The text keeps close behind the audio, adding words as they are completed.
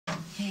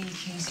Hey,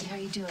 Casey, how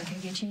you doing? Can I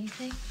get you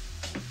anything?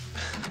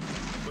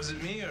 Was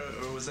it me,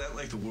 or was that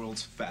like the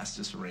world's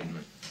fastest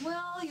arraignment?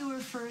 Well, you were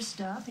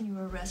first up, and you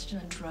were arrested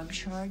on drug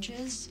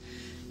charges.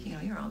 You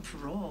know, you're on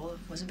parole.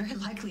 It wasn't very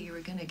likely you were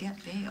going to get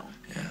bail.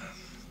 Yeah.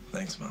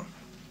 Thanks, Mom.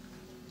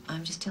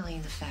 I'm just telling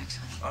you the facts,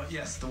 honey. Oh,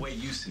 yes, the way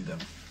you see them.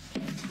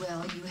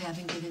 Well, you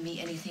haven't given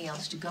me anything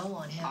else to go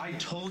on, have you? I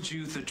told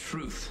you the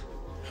truth.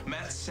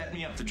 Matt set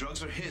me up. The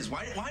drugs are his.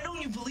 Why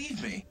don't you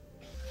believe me?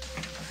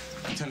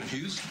 Lieutenant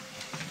Hughes?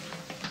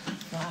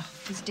 Wow,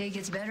 this day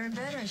gets better and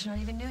better. It's not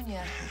even noon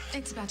yet.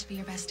 It's about to be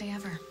your best day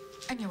ever.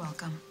 And you're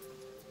welcome.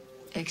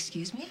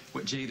 Excuse me?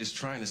 What Jade is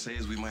trying to say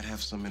is we might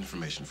have some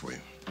information for you.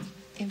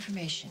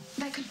 Information.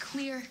 That could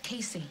clear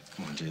Casey.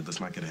 Come on, Jade, let's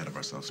not get ahead of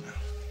ourselves now.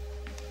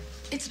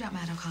 It's about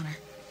Matt O'Connor.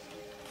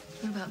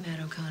 What about Matt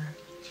O'Connor?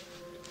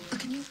 Look,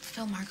 can you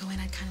fill Margo in?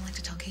 I'd kind of like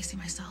to tell Casey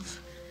myself.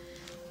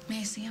 May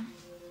I see him?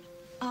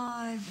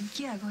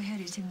 Yeah, go ahead.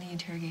 He's in the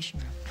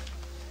interrogation room.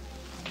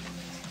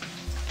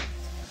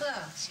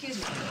 Hello, excuse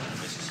me.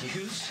 Mrs.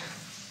 Hughes?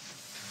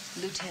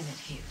 Lieutenant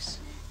Hughes.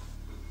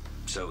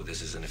 So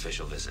this is an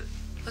official visit.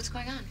 What's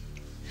going on?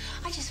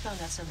 I just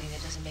found out something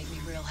that doesn't make me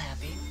real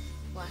happy.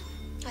 What?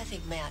 I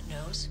think Matt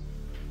knows.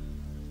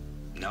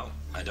 No,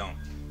 I don't.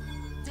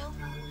 No?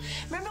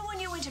 Remember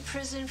when you went to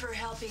prison for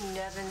helping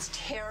Nevins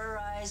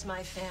terrorize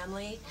my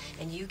family?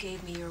 And you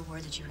gave me your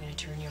word that you were going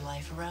to turn your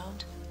life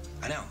around?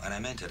 I know, and I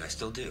meant it. I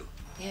still do.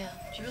 Yeah.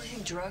 Do you really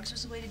think drugs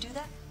was the way to do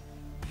that?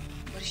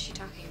 What is she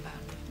talking about?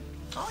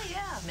 Oh,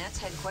 yeah. Matt's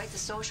had quite the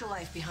social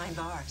life behind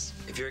bars.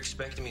 If you're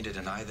expecting me to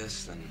deny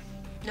this, then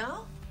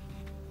No?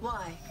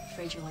 Why?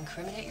 Afraid you'll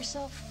incriminate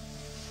yourself?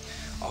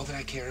 all that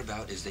I care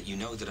about is that you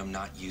know that I'm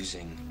not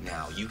using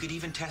now. You could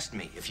even test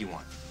me if you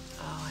want.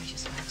 Oh, I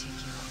just want to take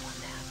you up on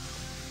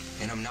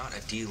that. And I'm not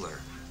a dealer,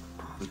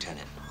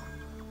 Lieutenant.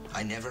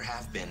 I never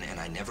have been, and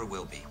I never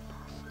will be.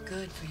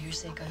 Good. For your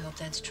sake, I hope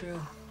that's true.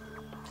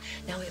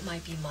 Now, it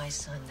might be my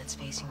son that's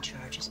facing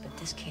charges, but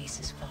this case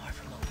is far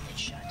from open and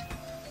shut.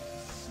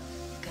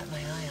 Got my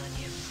eye on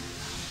you.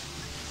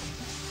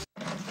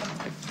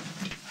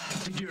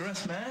 Did you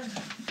arrest Matt?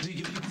 Did he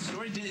give you the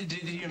story? Did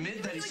he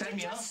admit that he set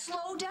me up? Just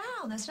slow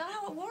down. That's not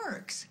how it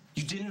works.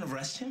 You didn't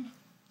arrest him?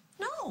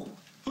 No.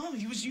 Well,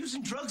 he was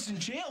using drugs in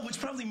jail, which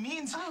probably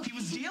means he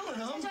was dealing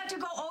them. We have to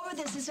go over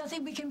this. There's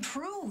nothing we can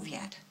prove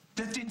yet.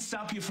 That didn't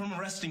stop you from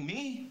arresting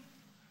me.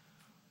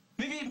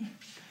 Maybe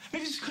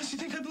it's because you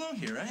think I belong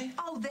here, right?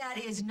 Oh, that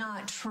is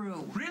not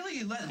true. Really?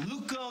 You let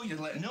Luke go, you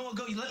let Noah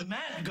go, you let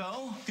Matt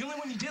go. The only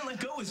one you didn't let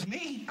go is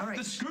me. All right.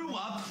 The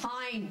screw-up.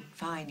 Fine,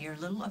 fine. You're a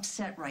little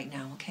upset right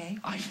now, okay?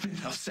 I've been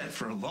upset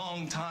for a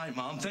long time,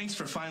 Mom. Thanks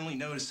for finally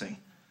noticing.